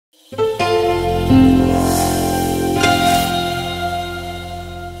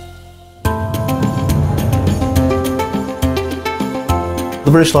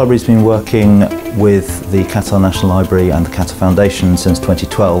The British Library has been working with the Qatar National Library and the Qatar Foundation since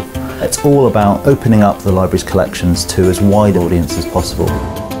 2012. It's all about opening up the library's collections to as wide an audience as possible.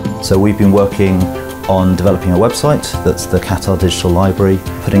 So we've been working on developing a website that's the Qatar Digital Library,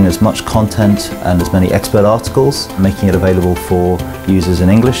 putting as much content and as many expert articles, making it available for users in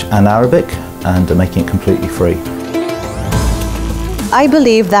English and Arabic, and making it completely free. I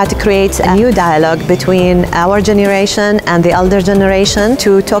believe that creates a new dialogue between our generation and the elder generation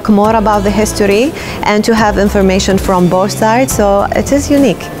to talk more about the history and to have information from both sides, so it is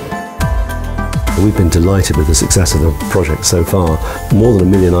unique. We've been delighted with the success of the project so far. More than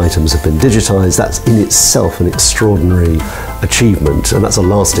 1 million items have been digitised. That's in itself an extraordinary achievement, and that's a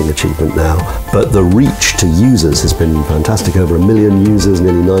lasting achievement now. But the reach to users has been fantastic. Over 1 million users,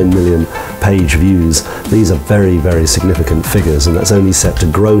 nearly 9 million page views. These are very, very significant figures, and that's only set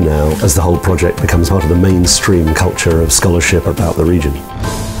to grow now as the whole project becomes part of the mainstream culture of scholarship about the region.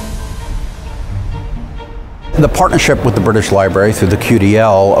 The partnership with the British Library through the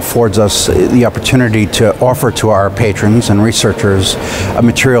QDL affords us the opportunity to offer to our patrons and researchers a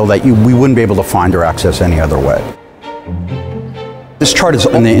material that we wouldn't be able to find or access any other way. This chart is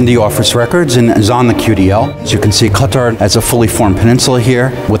in the office records and is on the QDL. As you can see, Qatar has a fully formed peninsula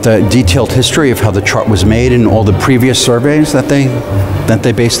here with a detailed history of how the chart was made and all the previous surveys that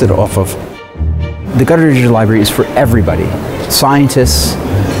they based it off of. The Qatar Digital Library is for everybody. Scientists,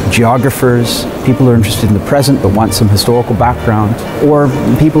 geographers, people who are interested in the present but want some historical background, or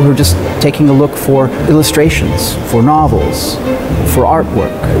people who are just taking a look for illustrations, for novels, for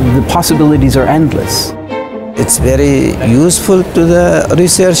artwork. The possibilities are endless. It's very useful to the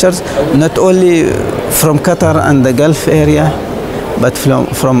researchers, not only from Qatar and the Gulf area, but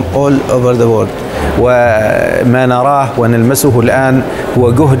from all over the world. وما نراه ونلمسه الآن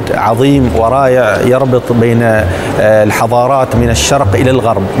هو جهد عظيم ورائع يربط بين الحضارات من الشرق إلى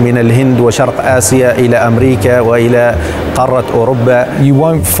الغرب، من الهند وشرق آسيا إلى أمريكا وإلى قارة أوروبا. You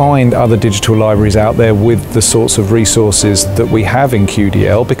won't find other digital libraries out there with the sorts of resources that we have in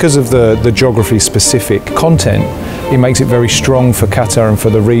QDL because of the geography-specific content. It makes it very strong for Qatar and for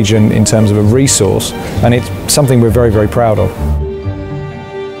the region in terms of a resource, and it's something we're very, very proud of.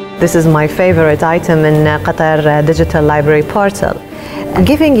 This is my favorite item in Qatar Digital Library portal.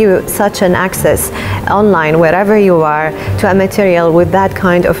 Giving you such an access online wherever you are to a material with that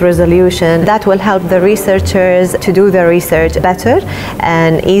kind of resolution, that will help the researchers to do their research better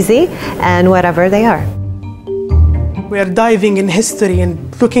and easy and wherever they are. We are diving in history and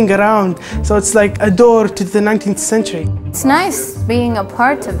looking around, so it's like a door to the 19th century. It's nice being a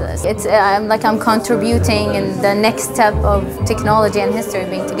part of this. It's like I'm contributing in the next step of technology and history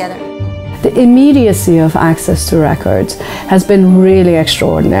being together. The immediacy of access to records has been really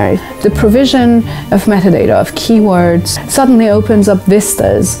extraordinary. The provision of metadata, of keywords, suddenly opens up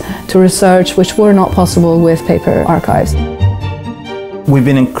vistas to research which were not possible with paper archives. We've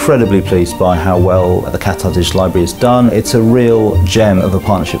been incredibly pleased by how well the Qatar Digital Library has done. It's a real gem of a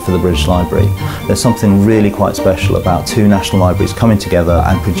partnership for the British Library. There's something really quite special about two national libraries coming together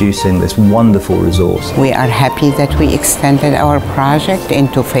and producing this wonderful resource. We are happy that we extended our project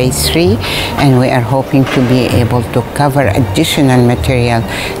into phase 3, and we are hoping to be able to cover additional material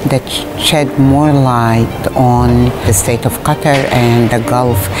that shed more light on the state of Qatar and the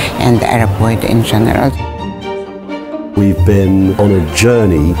Gulf and the Arab world in general. We've been on a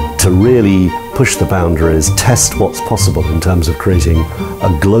journey to really push the boundaries, test what's possible in terms of creating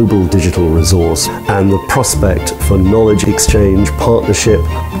a global digital resource, and the prospect for knowledge exchange, partnership,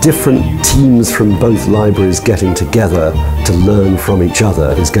 different teams from both libraries getting together to learn from each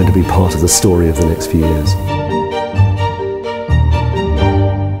other is going to be part of the story of the next few years.